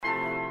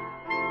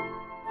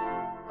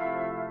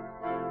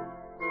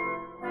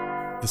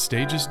The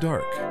stage is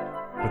dark,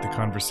 but the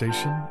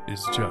conversation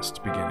is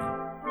just beginning.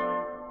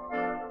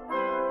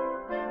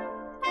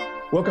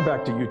 Welcome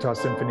back to Utah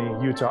Symphony,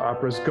 Utah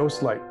Opera's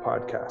Ghostlight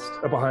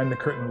podcast, a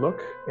behind-the-curtain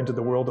look into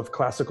the world of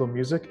classical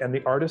music and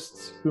the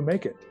artists who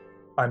make it.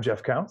 I'm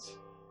Jeff Counts.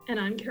 And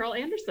I'm Carol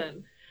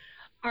Anderson.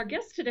 Our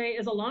guest today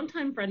is a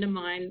longtime friend of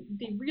mine,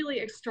 the really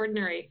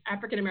extraordinary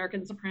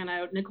African-American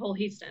soprano, Nicole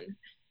Heaston.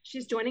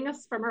 She's joining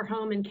us from her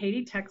home in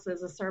Katy,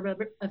 Texas, a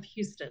suburb of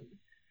Houston.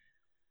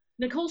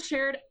 Nicole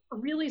shared a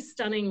really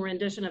stunning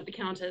rendition of the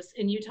Countess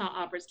in Utah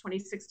Opera's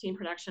 2016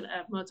 production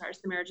of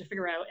Mozart's The Marriage of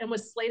Figaro and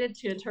was slated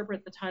to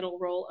interpret the title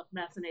role of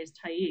Massenet's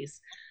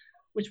Thais,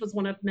 which was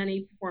one of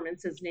many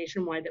performances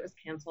nationwide that was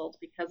canceled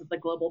because of the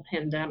global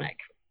pandemic.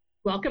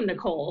 Welcome,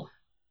 Nicole.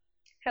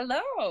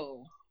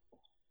 Hello.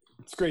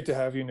 It's great to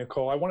have you,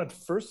 Nicole. I wanted to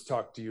first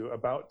talk to you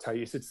about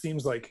Thais. It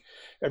seems like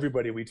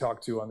everybody we talk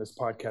to on this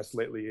podcast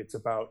lately, it's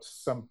about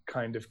some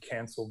kind of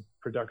canceled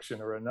production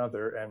or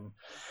another. And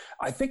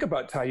I think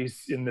about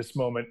Thais in this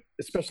moment,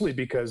 especially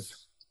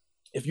because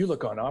if you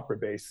look on Opera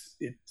Base,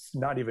 it's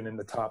not even in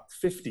the top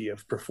 50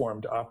 of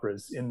performed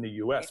operas in the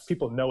US.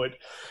 People know it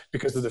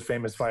because of the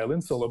famous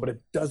violin solo, but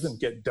it doesn't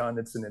get done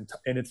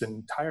in its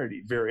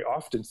entirety very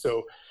often.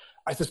 So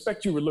I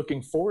suspect you were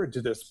looking forward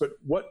to this, but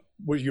what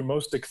were you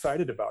most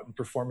excited about in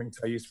performing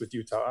Thais with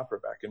Utah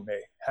Opera back in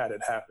May, had it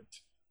happened?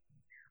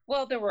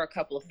 Well, there were a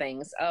couple of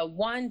things.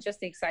 One, just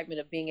the excitement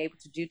of being able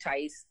to do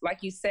Thais. Like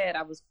you said,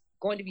 I was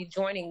going to be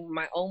joining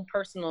my own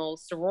personal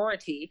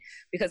sorority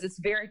because it's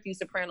very few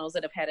sopranos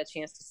that have had a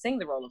chance to sing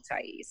the role of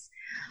Thais.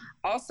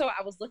 Also,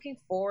 I was looking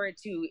forward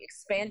to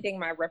expanding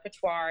my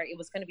repertoire. It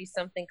was going to be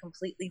something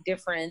completely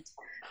different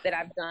that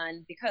I've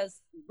done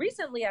because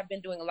recently I've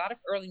been doing a lot of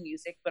early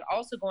music, but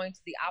also going to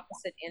the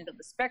opposite end of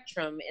the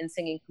spectrum and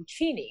singing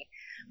Puccini.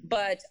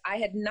 But I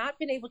had not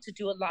been able to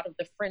do a lot of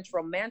the French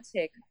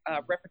romantic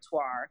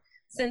repertoire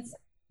since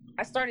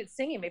I started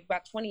singing maybe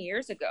about 20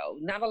 years ago.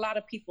 Not a lot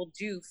of people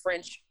do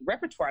French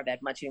repertoire that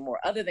much anymore,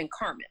 other than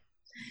Carmen.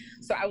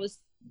 So I was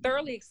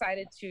thoroughly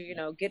excited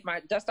to, get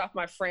my dust off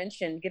my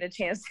French and get a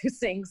chance to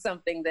sing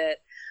something that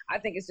I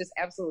think is just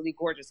absolutely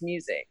gorgeous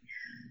music.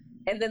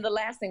 And then the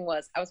last thing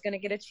was I was going to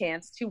get a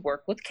chance to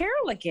work with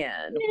Carol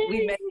again.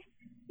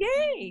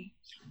 Yay!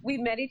 We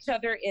met each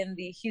other in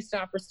the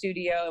Houston Opera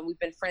Studio, and we've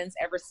been friends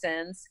ever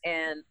since.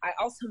 And I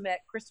also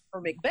met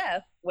Christopher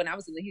Macbeth when I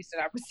was in the Houston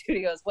Opera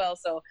Studio as well.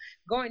 So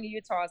going to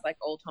Utah is like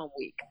old home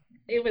week.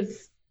 It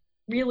was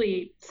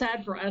really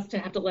sad for us to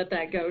have to let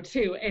that go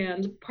too,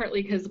 and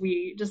partly because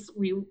we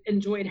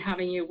enjoyed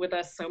having you with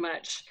us so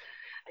much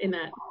in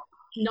that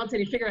Not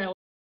to figure out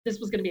this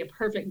was going to be a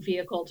perfect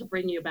vehicle to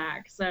bring you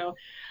back. So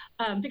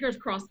fingers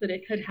crossed that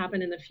it could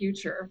happen in the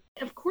future.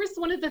 Of course,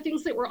 one of the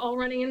things that we're all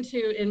running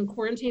into in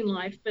quarantine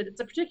life, but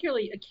it's a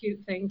particularly acute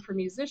thing for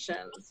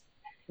musicians,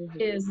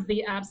 is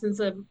the absence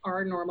of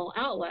our normal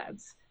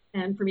outlets.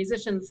 And for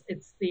musicians,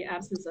 it's the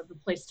absence of a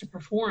place to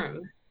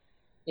perform.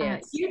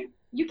 Yes. You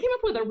came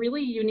up with a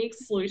really unique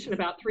solution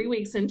about 3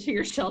 weeks into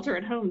your shelter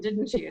at home,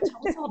 didn't you?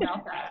 Tell us all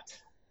about that.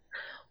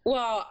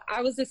 Well,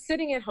 I was just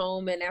sitting at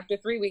home, and after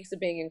 3 weeks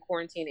of being in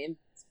quarantine and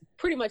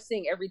pretty much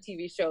seeing every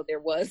TV show there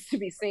was to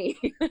be seen,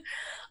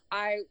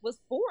 I was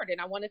bored and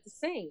I wanted to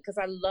sing because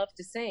I love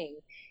to sing.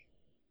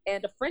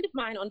 And a friend of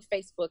mine on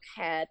Facebook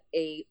had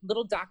a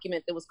little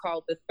document that was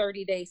called the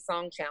 30-Day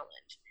Song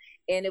Challenge.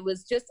 And it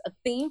was just a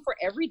theme for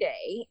every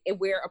day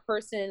where a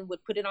person would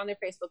put it on their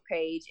Facebook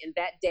page, and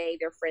that day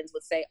their friends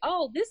would say,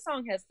 oh, this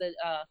song has the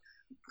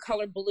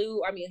color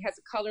blue, it has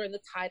a color in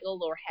the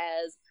title or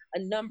has a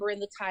number in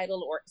the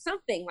title or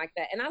something like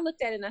that. And I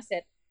looked at it and I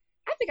said,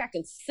 I think I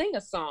can sing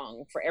a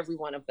song for every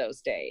one of those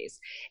days.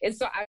 And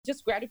so I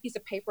just grabbed a piece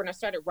of paper and I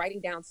started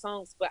writing down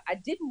songs, but I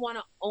didn't want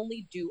to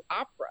only do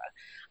opera.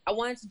 I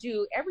wanted to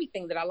do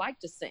everything that I like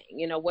to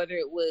sing, whether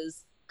it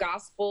was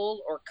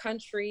gospel or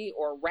country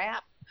or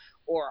rap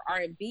or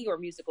R&B or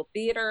musical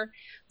theater.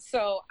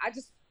 So I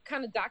just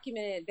kind of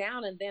documented it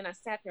down, and then I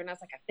sat there and I was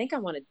like, I think I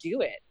want to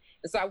do it.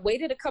 And so I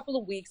waited a couple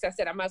of weeks. I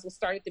said I might as well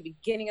start at the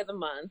beginning of the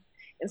month.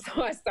 And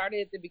so I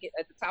started at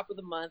the top of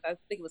the month. I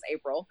think it was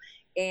April.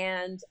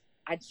 And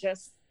I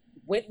just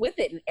went with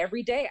it. And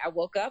every day I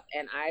woke up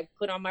and I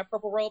put on my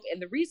purple robe.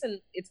 And the reason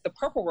it's the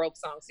Purple Robe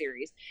Song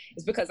Series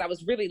is because I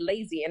was really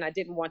lazy and I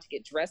didn't want to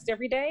get dressed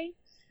every day.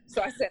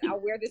 So I said, I'll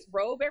wear this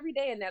robe every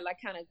day. And that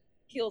kind of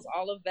kills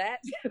all of that.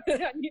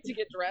 I need to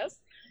get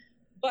dressed.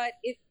 But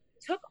it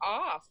took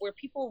off where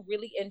people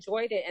really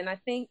enjoyed it. And I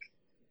think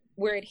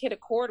where it hit a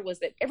chord was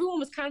that everyone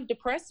was kind of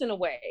depressed in a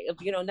way of,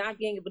 not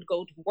being able to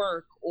go to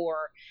work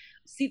or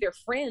see their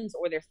friends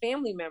or their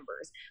family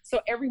members. So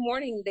every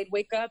morning they'd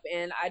wake up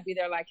and I'd be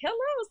there like, hello,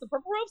 it's the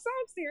Purple Robe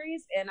Song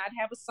Series. And I'd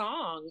have a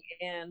song,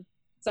 and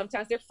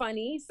sometimes they're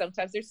funny,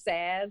 sometimes they're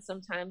sad,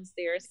 sometimes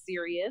they're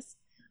serious.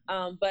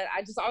 But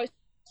I just always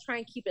try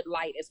and keep it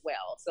light as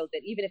well, so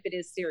that even if it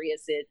is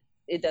serious,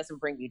 it doesn't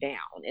bring you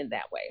down in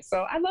that way.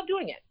 So I love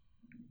doing it.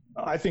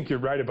 I think you're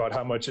right about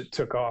how much it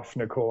took off,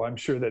 Nicole. I'm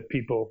sure that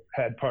people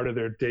had part of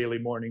their daily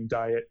morning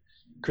diet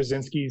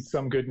Krasinski's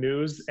Some Good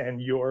News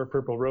and your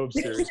Purple Robe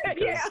series.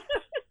 Yeah.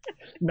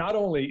 not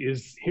only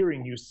is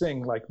hearing you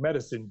sing like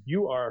medicine,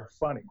 you are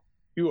funny.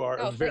 You are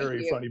a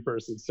very funny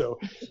person. So,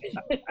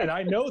 and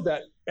I know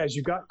that as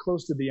you got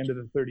close to the end of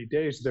the 30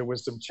 days, there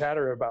was some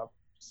chatter about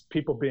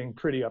people being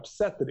pretty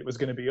upset that it was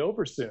going to be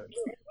over soon.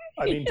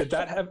 I mean, did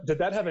that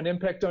have an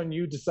impact on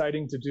you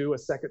deciding to do a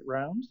second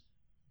round?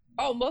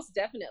 Oh, most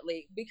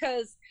definitely.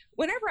 Because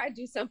whenever I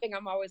do something,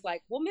 I'm always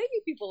like, well, maybe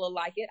people will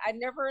like it. I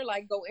never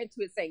like go into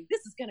it saying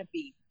this is going to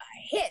be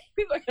a hit.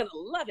 People are going to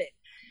love it.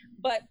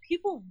 But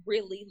people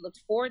really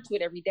looked forward to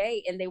it every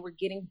day, and they were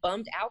getting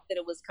bummed out that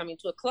it was coming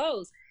to a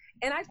close.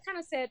 And I kind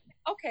of said,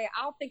 okay,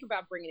 I'll think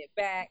about bringing it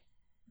back.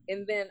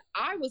 And then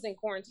I was in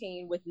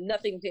quarantine with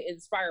nothing to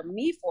inspire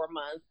me for a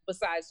month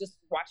besides just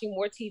watching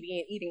more TV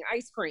and eating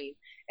ice cream.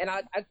 And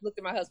I looked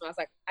at my husband. I was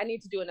like, I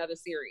need to do another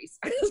series.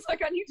 I was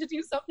like, I need to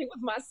do something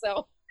with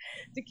myself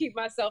to keep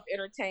myself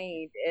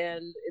entertained.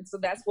 And so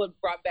that's what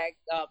brought back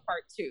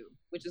part 2,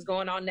 which is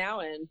going on now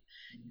and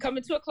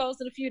coming to a close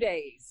in a few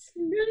days.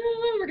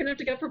 We're going to have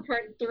to go for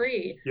part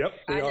 3. Yep.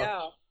 I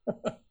know.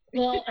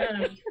 Well,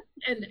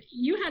 and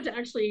you had to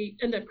actually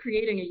end up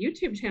creating a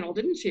YouTube channel,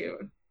 didn't you?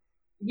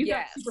 You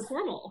got super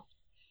formal.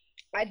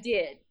 I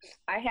did.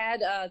 I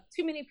had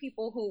too many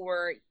people who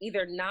were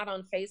either not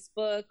on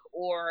Facebook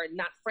or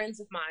not friends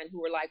of mine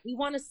who were like, we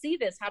want to see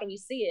this. How do we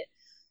see it?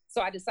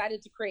 So I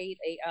decided to create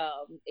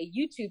a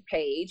YouTube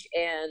page.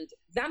 And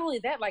not only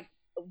that, like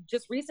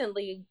just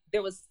recently,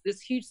 there was this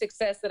huge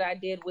success that I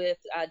did with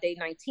Day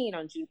 19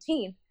 on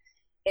Juneteenth.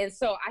 And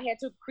so I had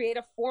to create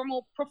a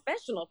formal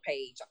professional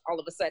page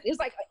all of a sudden. It's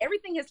like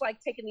everything has like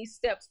taken these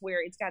steps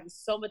where it's gotten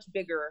so much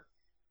bigger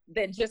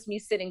than just me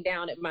sitting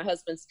down at my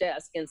husband's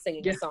desk and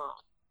singing a song.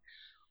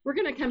 We're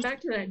going to come back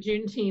to that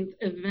Juneteenth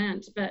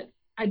event, but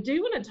I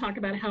do want to talk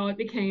about how it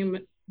became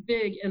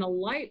big in a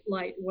light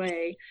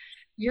way.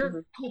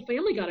 Your whole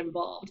family got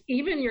involved,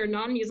 even your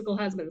non-musical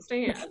husband,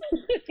 Stan.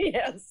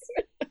 Yes.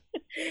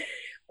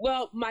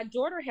 Well, my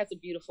daughter has a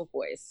beautiful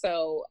voice,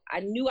 so I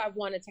knew I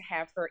wanted to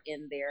have her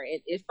in there.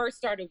 It first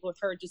started with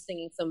her just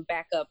singing some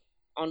backup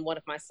on one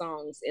of my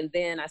songs, and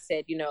then I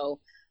said, you know,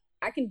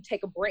 I can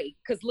take a break,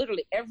 because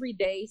literally every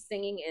day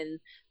singing and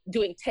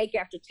doing take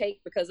after take,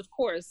 because of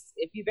course,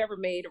 if you've ever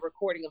made a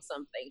recording of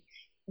something,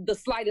 the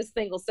slightest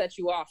thing will set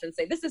you off and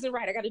say, this isn't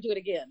right, I got to do it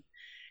again.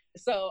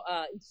 So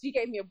she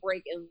gave me a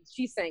break and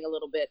she sang a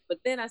little bit. But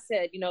then I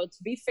said, you know,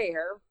 to be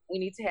fair, we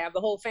need to have the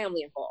whole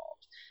family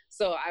involved.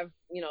 So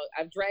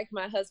I've dragged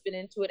my husband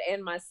into it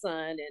and my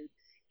son,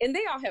 and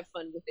they all have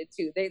fun with it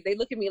too. They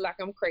look at me like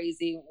I'm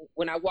crazy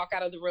when I walk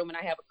out of the room and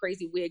I have a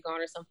crazy wig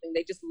on or something.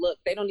 They just look.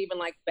 They don't even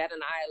like bat an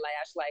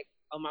eyelash like,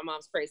 oh, my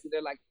mom's crazy.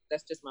 They're like,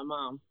 that's just my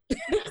mom.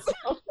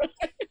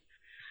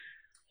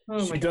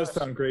 She does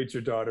sound great,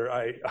 your daughter.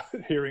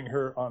 Hearing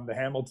her on the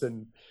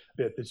Hamilton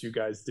bit that you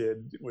guys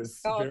did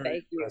was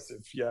very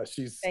impressive. Yeah,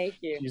 she's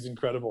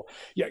incredible.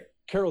 Yeah,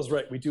 Carol's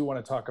right. We do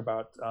want to talk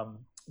about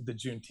the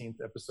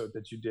Juneteenth episode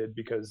that you did,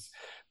 because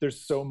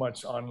there's so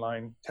much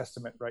online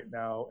testament right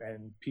now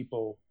and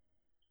people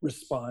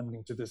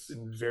responding to this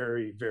in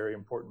very, very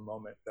important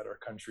moment that our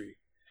country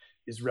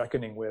is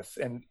reckoning with.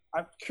 And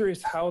I'm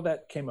curious how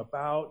that came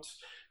about,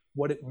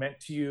 what it meant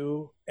to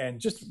you, and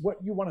just what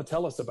you want to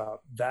tell us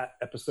about that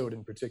episode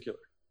in particular.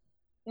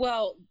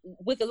 Well,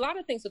 with a lot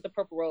of things with the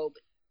Purple Robe,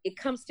 it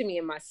comes to me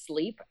in my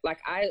sleep. Like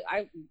I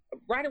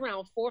right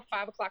around 4 or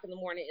 5 o'clock in the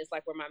morning is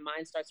like where my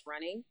mind starts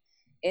running.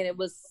 And it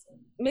was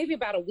maybe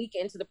about a week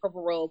into the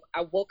Purple Robe,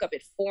 I woke up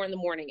at 4 in the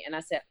morning and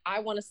I said, I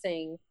want to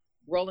sing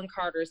Roland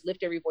Carter's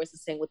Lift Every Voice and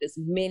Sing with as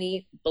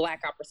many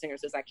Black opera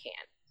singers as I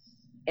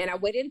can. And I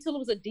waited until it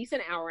was a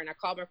decent hour and I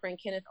called my friend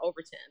Kenneth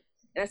Overton.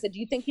 And I said, do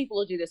you think people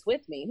will do this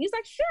with me? And he's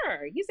like,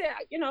 sure. He said,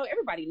 you know,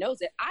 everybody knows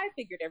it. I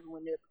figured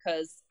everyone knew it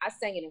because I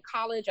sang it in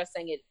college. I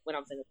sang it when I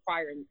was in the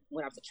choir and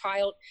when I was a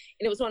child.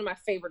 And it was one of my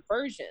favorite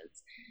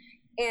versions.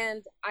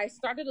 And I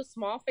started a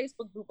small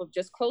Facebook group of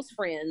just close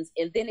friends.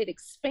 And then it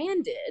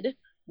expanded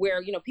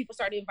where, you know, people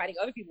started inviting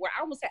other people, where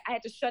I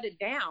had to shut it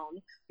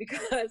down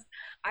because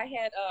I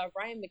had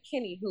Ryan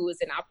McKinney, who is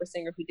an opera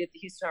singer who did the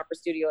Houston Opera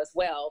Studio as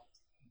well.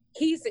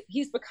 He's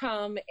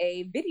become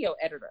a video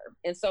editor.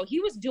 And so he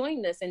was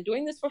doing this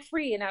for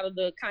free and out of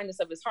the kindness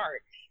of his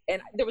heart.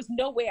 And there was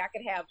no way I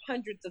could have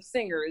hundreds of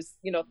singers,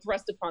 you know,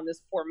 thrust upon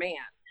this poor man.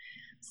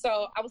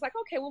 So I was like,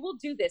 okay, well, we'll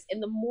do this.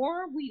 And the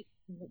more we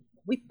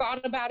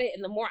thought about it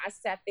and the more I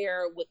sat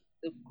there with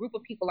the group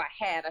of people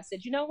I had, I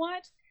said, you know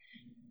what?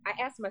 I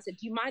asked him, I said,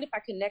 do you mind if I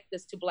connect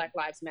this to Black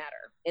Lives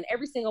Matter? And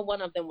every single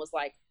one of them was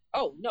like,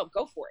 oh, no,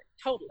 go for it.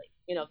 Totally.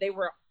 You know, they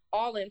were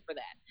all in for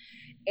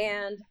that.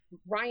 And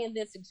Ryan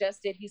then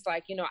suggested, he's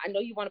like, you know, I know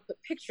you want to put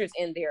pictures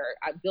in there.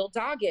 Bill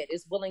Doggett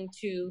is willing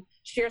to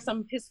share some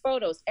of his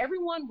photos.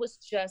 Everyone was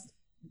just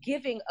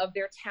giving of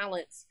their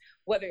talents,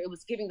 whether it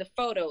was giving the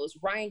photos,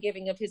 Ryan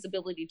giving of his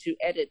ability to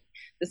edit,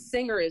 the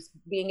singers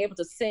being able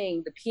to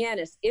sing, the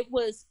pianist. It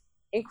was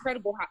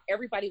incredible how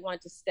everybody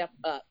wanted to step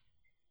up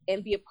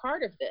and be a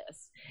part of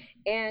this.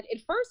 And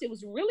at first it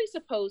was really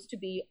supposed to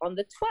be on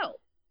the 12th,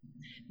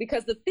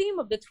 because the theme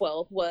of the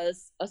 12th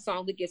was a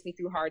song that gets me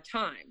through hard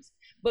times.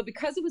 But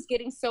because it was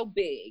getting so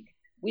big,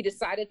 we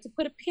decided to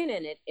put a pin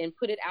in it and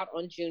put it out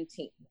on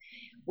Juneteenth.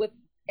 With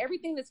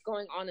everything that's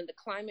going on in the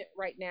climate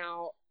right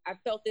now, I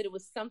felt that it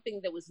was something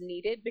that was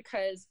needed,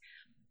 because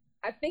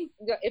I think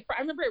if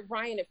I remember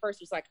Ryan at first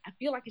was like, I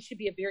feel like it should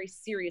be a very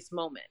serious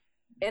moment.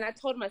 And I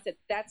told him, I said,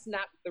 that's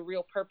not the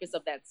real purpose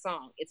of that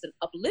song. It's an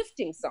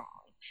uplifting song.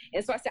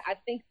 And so I said, I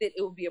think that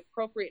it would be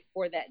appropriate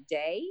for that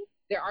day.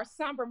 There are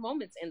somber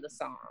moments in the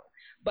song,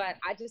 but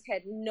I just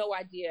had no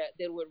idea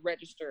that it would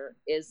register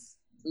as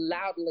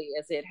loudly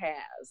as it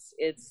has.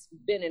 It's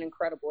been an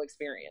incredible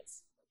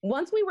experience.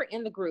 Once we were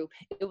in the group,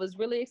 it was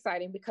really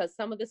exciting because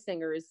some of the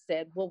singers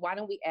said, well, why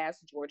don't we ask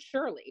George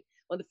Shirley,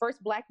 one of the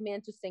first Black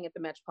men to sing at the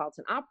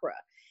Metropolitan Opera?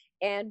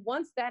 And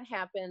once that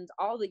happened,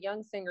 all the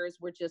young singers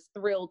were just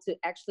thrilled to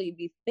actually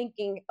be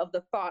thinking of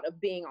the thought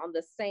of being on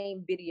the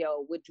same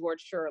video with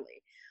George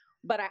Shirley.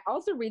 But I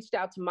also reached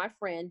out to my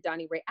friend,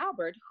 Donnie Ray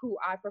Albert, who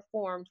I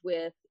performed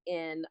with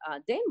in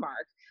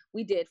Denmark.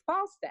 We did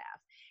Falstaff.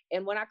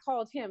 And when I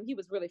called him, he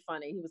was really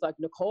funny. He was like,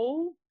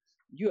 Nicole,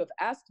 you have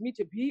asked me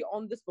to be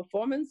on this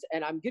performance,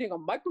 and I'm getting a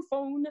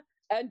microphone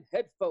and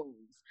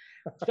headphones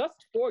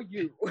just for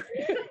you.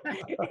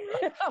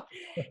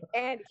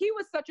 And he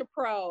was such a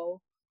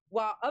pro,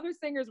 while other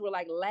singers were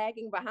like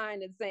lagging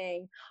behind and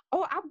saying,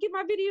 oh, I'll get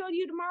my video to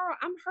you tomorrow.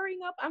 I'm hurrying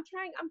up. I'm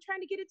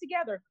trying to get it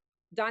together.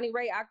 Donnie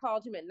Ray, I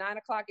called him at 9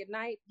 o'clock at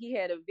night. He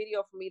had a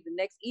video for me the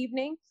next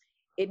evening.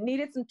 It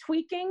needed some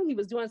tweaking. He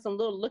was doing some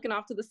little looking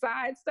off to the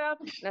side stuff.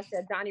 And I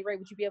said, Donnie Ray,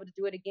 would you be able to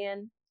do it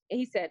again? And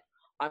he said,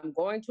 I'm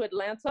going to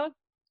Atlanta.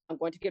 I'm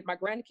going to get my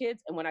grandkids.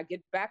 And when I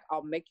get back,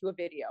 I'll make you a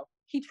video.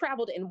 He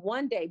traveled in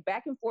one day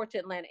back and forth to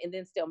Atlanta and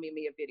then still made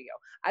me a video.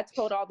 I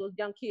told all those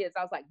young kids,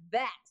 I was like,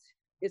 that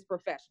is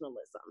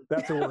professionalism.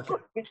 That's a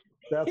work.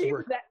 That's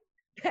work.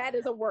 That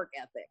is a work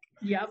ethic.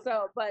 Yeah.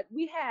 So, but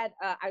we had,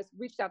 I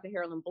reached out to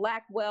Carolyn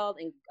Blackwell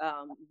and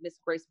Miss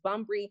Grace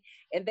Bumbry,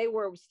 and they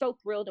were so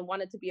thrilled and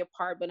wanted to be a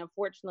part, but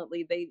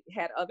unfortunately they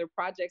had other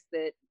projects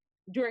that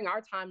during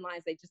our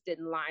timelines, they just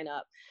didn't line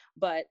up.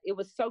 But it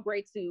was so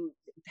great to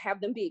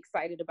have them be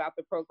excited about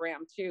the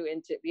program too,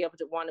 and to be able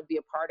to want to be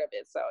a part of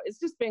it. So it's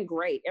just been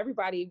great.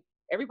 Everybody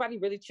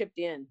really chipped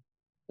in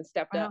and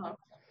stepped up.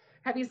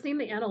 Have you seen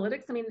the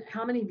analytics? I mean,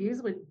 how many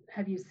views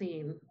have you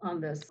seen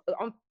on this?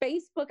 On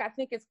Facebook, I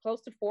think it's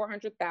close to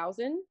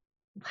 400,000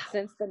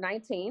 since the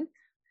 19th.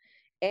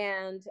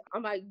 And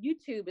on my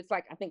YouTube, it's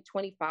like, I think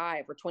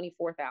 25 or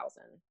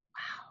 24,000.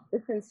 Wow.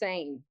 It's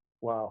insane.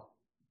 Wow.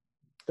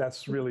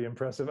 That's really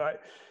impressive.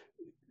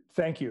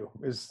 Thank you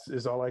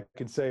is all I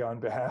can say on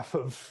behalf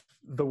of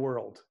the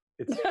world.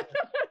 It's a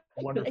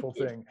wonderful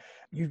thing.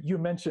 You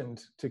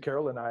mentioned to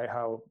Carol and I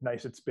how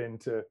nice it's been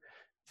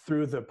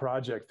through the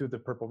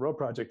Purple Robe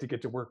project, to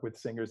get to work with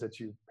singers that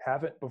you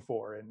haven't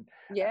before. And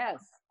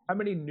yes. How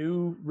many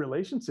new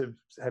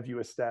relationships have you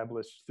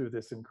established through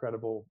this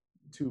incredible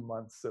 2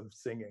 months of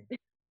singing?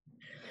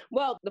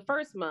 Well, the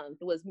first month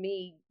was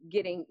me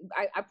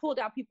I pulled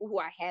out people who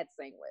I had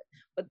sang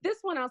with. But this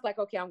one, I was like,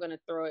 okay, I'm going to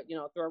throw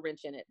a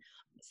wrench in it.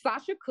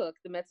 Sasha Cook,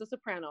 the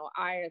mezzo-soprano,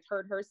 I had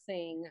heard her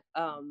sing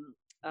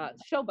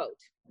Showboat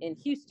in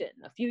Houston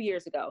a few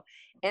years ago.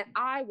 And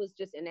I was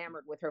just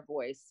enamored with her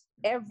voice.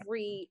 I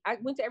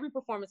went to every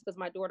performance because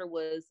my daughter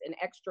was an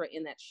extra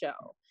in that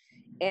show.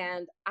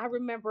 And I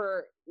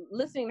remember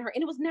listening to her,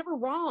 and it was never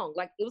wrong.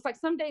 Like, it was like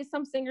some days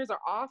some singers are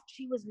off.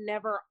 She was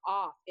never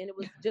off. And it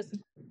was just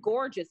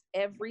gorgeous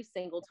every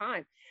single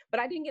time. But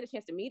I didn't get a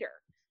chance to meet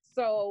her.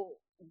 So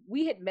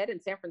we had met in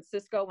San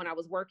Francisco when I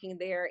was working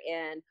there.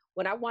 And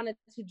when I wanted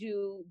to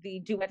do the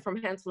duet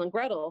from Hansel and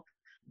Gretel,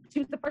 she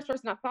was the first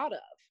person I thought of.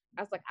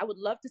 I was like, I would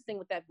love to sing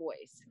with that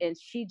voice. And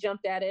she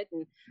jumped at it.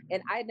 And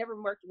I had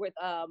never worked with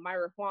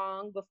Myra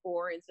Huang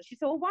before. And so she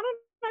said, well, why don't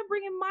I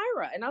bring in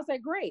Myra? And I was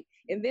like, great.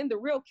 And then the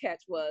real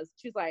catch was,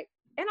 she's like,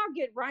 and I'll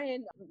get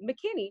Ryan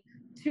McKinney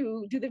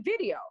to do the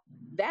video.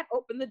 That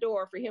opened the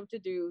door for him to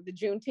do the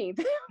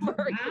Juneteenth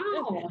version.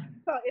 Wow.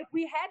 So if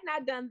we had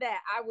not done that,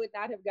 I would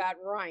not have got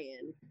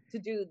Ryan to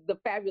do the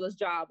fabulous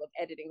job of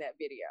editing that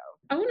video.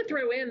 I want to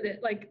throw in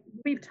that, like,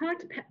 we've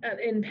talked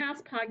in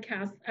past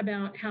podcasts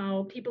about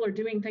how people are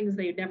doing things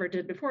they never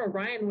did before.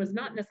 Ryan was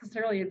not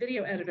necessarily a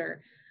video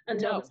editor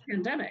until this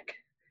pandemic.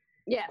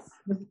 Yes.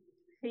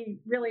 He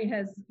really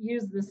has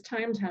used this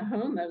time to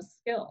hone those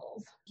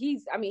skills.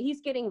 He's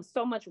getting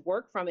so much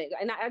work from it.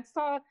 And I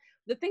saw,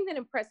 the thing that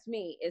impressed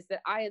me is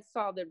that I had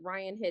saw that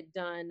Ryan had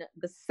done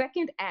the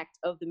second act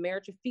of The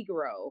Marriage of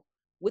Figaro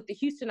with the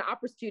Houston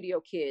Opera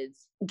Studio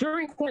kids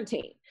during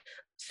quarantine.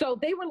 So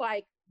they were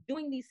like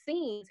doing these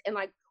scenes and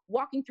like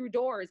walking through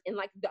doors, and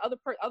like the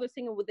other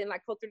singer would then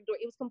like go through the door.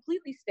 It was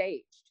completely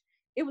staged.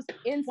 It was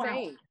insane.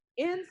 Wow.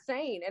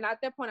 Insane. And at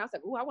that point I was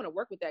like, oh, I want to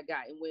work with that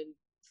guy. And when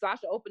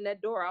Sasha opened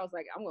that door, I was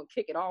like, I'm going to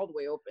kick it all the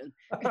way open.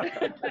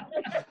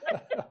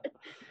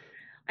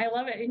 I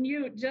love it. And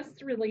you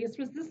just released,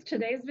 was this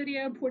today's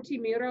video, Por ti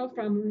miro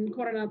from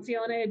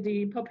Coronazione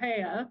di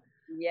Popea?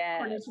 Yes.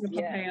 Coronation of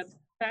Popea.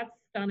 That's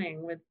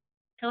stunning, with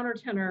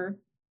countertenor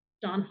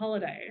Don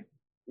Holiday.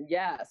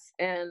 Yes.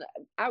 And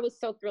I was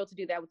so thrilled to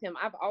do that with him.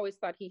 I've always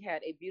thought he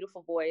had a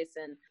beautiful voice,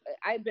 and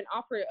I had been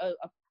offered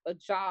a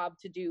job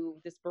to do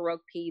this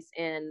Baroque piece,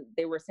 and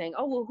they were saying,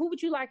 oh, well, who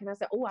would you like? And I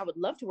said, oh, I would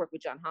love to work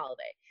with John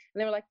Holiday.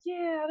 And they were like,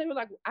 yeah, they were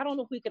like, I don't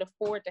know if we could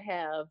afford to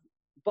have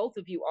both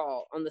of you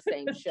all on the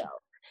same show.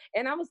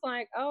 And I was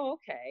like, oh,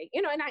 okay.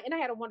 You know, and I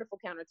had a wonderful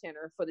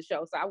countertenor for the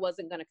show, so I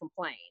wasn't going to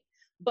complain.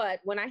 But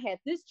when I had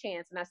this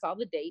chance and I saw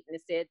the date and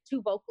it said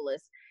 2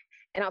 vocalists,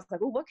 and I was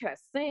like, oh, what can I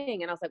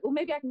sing? And I was like, oh,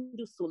 maybe I can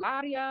do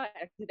Sularia. I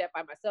can do that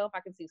by myself. I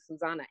can sing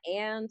Susanna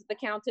and the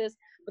Countess.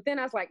 But then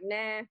I was like,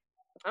 nah,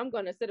 I'm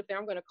going to sit up there.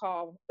 I'm going to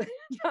call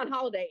John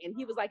Holiday. And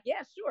he was like,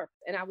 yeah, sure.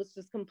 And I was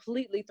just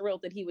completely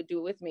thrilled that he would do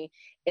it with me.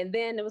 And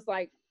then it was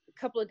like a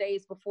couple of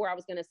days before I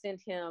was going to send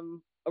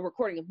him a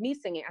recording of me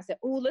singing. I said,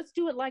 oh, let's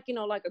do it like, you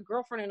know, like a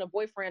girlfriend and a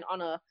boyfriend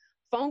on a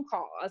phone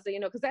call. I said, you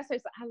know, because that's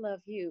like, I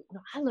love you. No,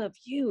 I love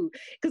you.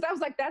 Because I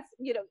was like, that's,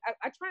 you know,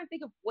 I try and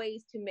think of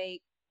ways to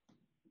make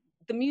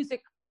the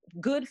music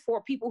good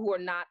for people who are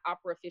not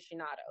opera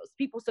aficionados,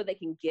 people so they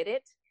can get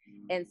it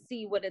and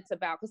see what it's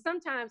about. Because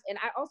sometimes, and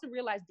I also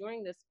realized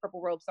during this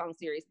Purple Robe song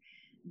series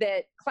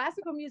that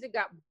classical music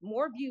got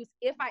more views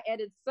if I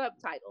added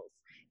subtitles.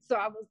 So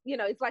I was, you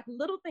know, it's like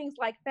little things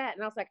like that.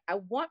 And I was like, I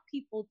want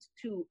people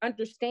to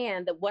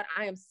understand that what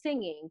I am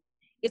singing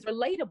is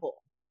relatable.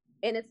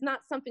 And it's not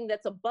something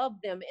that's above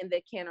them and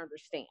they can't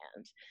understand.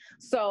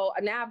 So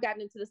now I've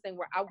gotten into this thing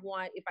where I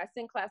want, if I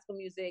sing classical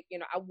music, you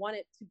know, I want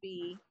it to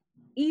be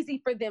easy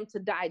for them to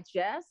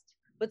digest,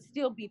 but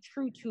still be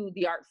true to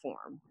the art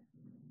form.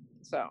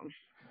 So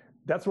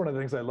that's one of the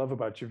things I love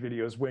about your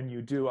videos. When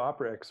you do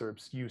opera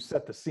excerpts, you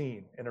set the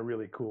scene in a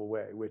really cool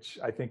way, which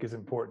I think is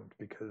important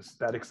because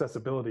that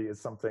accessibility is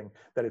something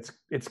that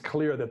it's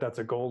clear that that's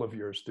a goal of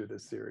yours through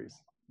this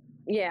series.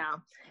 Yeah.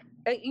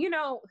 You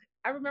know,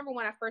 I remember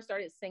when I first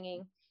started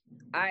singing,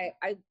 I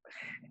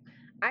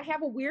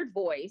have a weird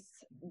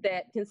voice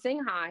that can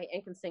sing high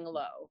and can sing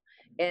low.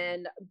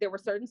 And there were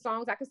certain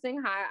songs I could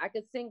sing high. I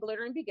could sing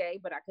Glitter and Be Gay,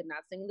 but I could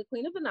not sing The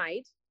Queen of the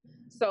Night.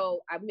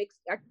 So I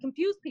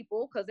confused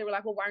people because they were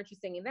like, well, why aren't you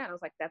singing that? I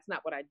was like, that's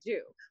not what I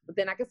do. But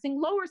then I could sing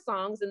lower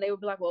songs and they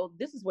would be like, well,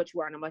 this is what you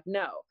are. And I'm like,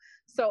 no.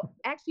 So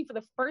actually for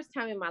the first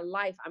time in my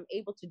life, I'm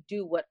able to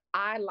do what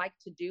I like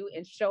to do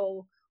and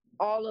show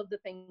all of the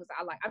things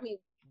I like. I mean,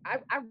 I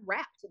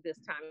rapped this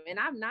time, and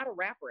I'm not a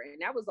rapper,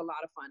 and that was a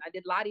lot of fun. I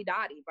did Lottie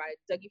Dottie by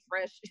Dougie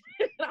Fresh.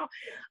 You know,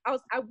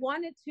 I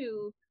wanted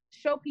to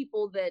show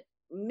people that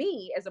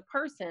me as a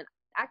person,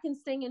 I can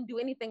sing and do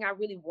anything I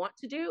really want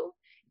to do,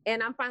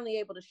 and I'm finally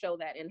able to show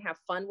that and have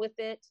fun with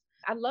it.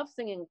 I love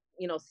singing,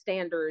 you know,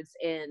 standards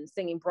and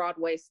singing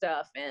Broadway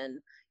stuff, and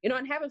you know,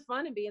 and having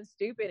fun and being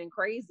stupid and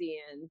crazy,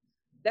 and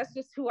that's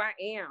just who I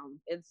am.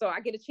 And so I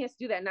get a chance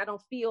to do that, and I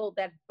don't feel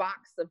that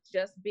box of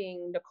just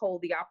being Nicole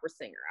the opera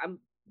singer.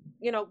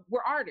 You know,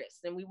 we're artists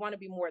and we want to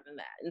be more than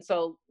that. And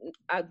so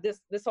this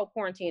whole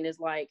quarantine is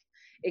like,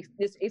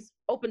 it's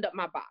opened up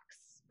my box,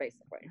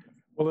 basically.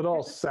 Well, it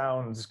all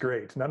sounds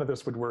great. None of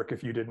this would work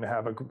if you didn't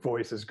have a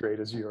voice as great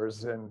as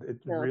yours. And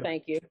really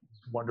thank you.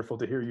 Wonderful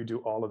to hear you do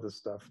all of this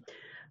stuff.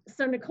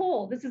 So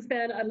Nicole, this has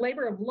been a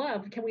labor of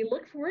love. Can we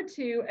look forward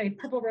to a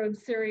Purple Robe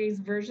Series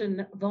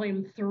version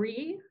Volume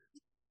 3?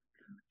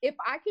 If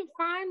I can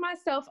find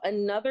myself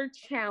another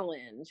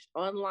challenge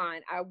online,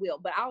 I will.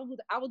 But I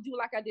will do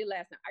like I did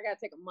last night. I got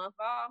to take a month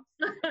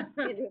off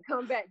and then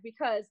come back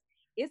because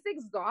it's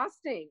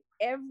exhausting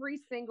every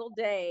single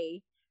day,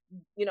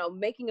 you know,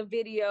 making a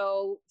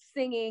video,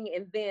 singing,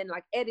 and then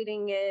like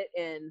editing it.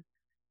 And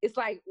it's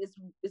like,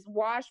 it's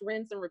wash,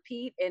 rinse, and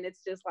repeat. And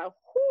it's just like,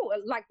 whoo,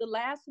 like the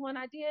last one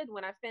I did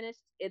when I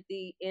finished at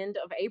the end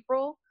of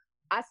April,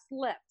 I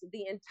slept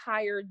the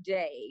entire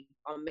day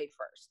on May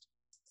 1st.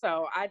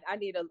 So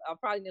I'll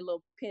probably need a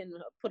little pin,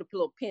 put a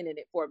little pin in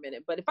it for a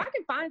minute. But if I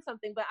can find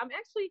something, but I'm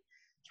actually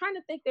trying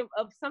to think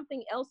of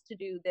something else to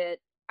do that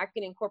I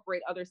can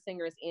incorporate other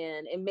singers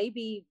in and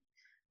maybe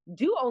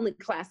do only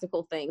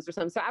classical things or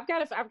something. So I've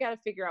got to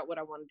figure out what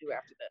I want to do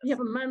after this. You have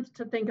a month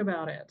to think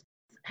about it.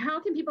 How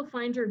can people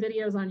find your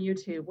videos on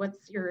YouTube?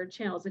 What's your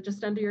channel? Is it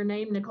just under your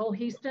name, Nicole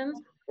Heaston?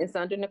 It's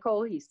under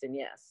Nicole Heaston,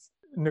 yes.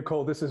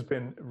 Nicole, this has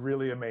been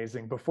really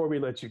amazing. Before we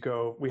let you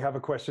go, we have a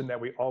question that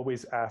we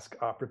always ask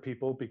opera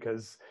people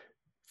because,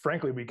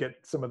 frankly, we get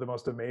some of the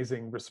most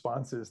amazing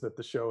responses that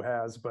the show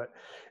has. But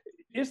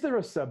is there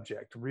a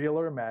subject, real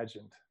or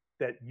imagined,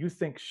 that you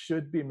think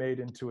should be made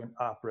into an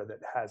opera that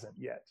hasn't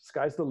yet?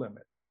 Sky's the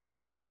limit.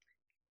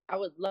 I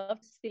would love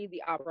to see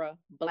the opera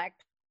Black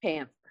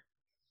Panther,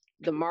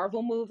 the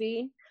Marvel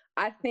movie.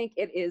 I think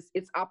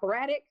it's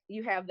operatic.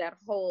 You have that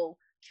whole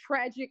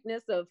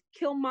tragicness of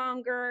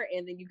Killmonger,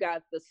 and then you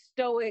got the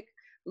stoic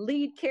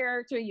lead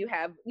character. You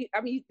have,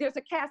 I mean, there's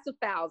a cast of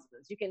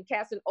thousands. You can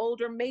cast an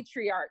older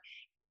matriarch,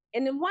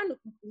 and then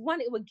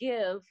one it would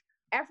give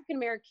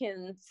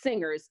African-American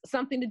singers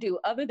something to do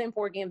other than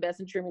Porgy and Bess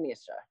and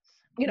Trumanisha.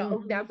 You know,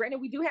 mm-hmm. Now granted,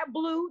 we do have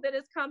Blue that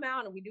has come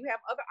out, and we do have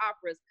other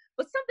operas,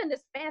 but something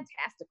that's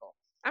fantastical.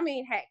 I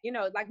mean, heck, you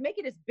know, like make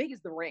it as big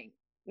as The Ring.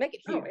 Make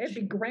it huge. Oh, it'd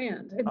be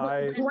grand.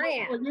 Grand.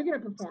 Well, you're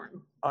going to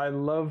perform. I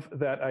love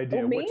that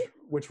idea. Oh, me?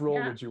 Which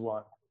role would you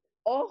want?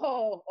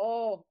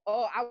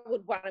 I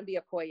would want to be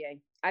a Koye.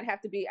 I'd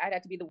have to be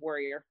the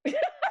warrior.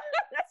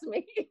 That's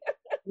me.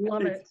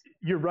 Love it.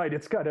 You're right.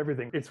 It's got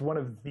everything. It's one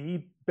of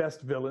the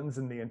best villains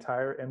in the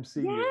entire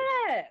MCU.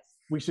 Yes.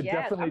 We should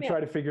definitely try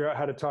to figure out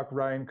how to talk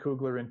Ryan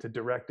Coogler into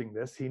directing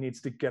this. He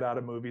needs to get out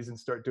of movies and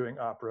start doing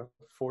opera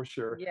for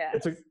sure.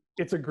 Yes.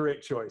 It's a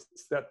great choice.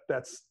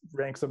 That's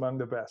ranks among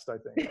the best, I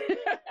think.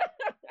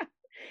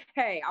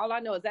 Hey, all I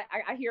know is that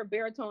I hear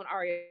baritone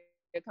aria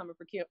coming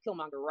for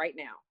Killmonger right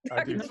now.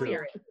 I do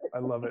too. I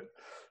love it.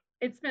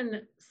 It's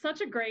been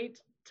such a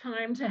great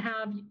time to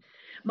have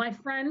my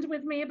friend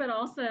with me, but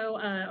also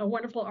a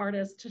wonderful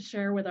artist to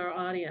share with our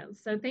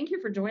audience. So thank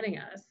you for joining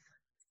us.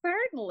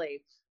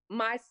 Certainly.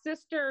 My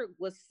sister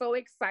was so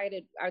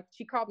excited.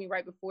 She called me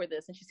right before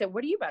this and she said,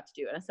 "What are you about to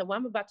do?" And I said, "Well,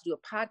 I'm about to do a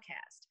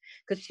podcast,"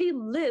 because she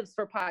lives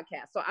for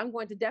podcasts. So I'm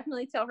going to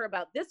definitely tell her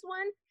about this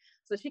one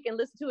so she can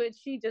listen to it.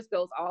 She just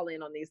goes all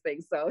in on these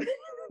things. So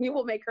you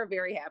will make her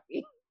very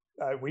happy.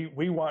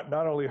 We want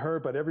not only her,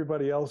 but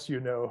everybody else,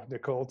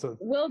 Nicole, to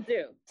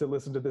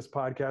listen to this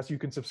podcast. You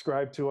can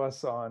subscribe to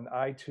us on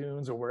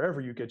iTunes or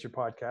wherever you get your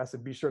podcasts,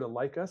 and be sure to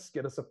like us,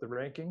 get us up the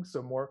rankings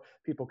so more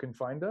people can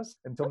find us.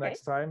 Until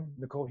next time,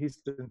 Nicole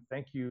Heaston,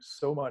 thank you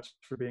so much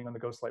for being on the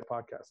Ghostlight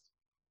Podcast.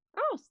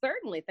 Oh,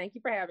 certainly. Thank you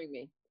for having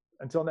me.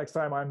 Until next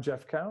time, I'm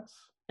Jeff Counts.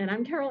 And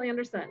I'm Carol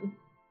Anderson.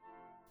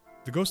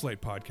 The Ghostlight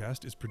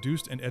Podcast is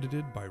produced and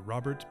edited by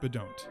Robert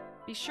Bedont.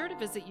 Be sure to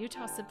visit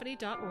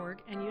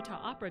utahsymphony.org and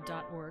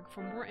utahopera.org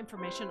for more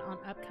information on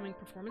upcoming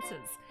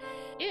performances.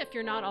 If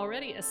you're not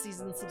already a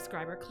seasoned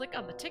subscriber, click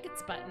on the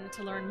tickets button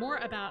to learn more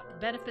about the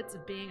benefits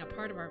of being a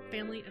part of our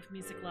family of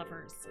music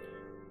lovers.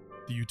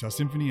 The Utah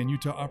Symphony and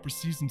Utah Opera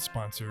season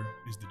sponsor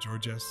is the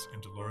George S.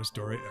 and Dolores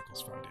Dore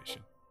Eccles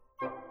Foundation.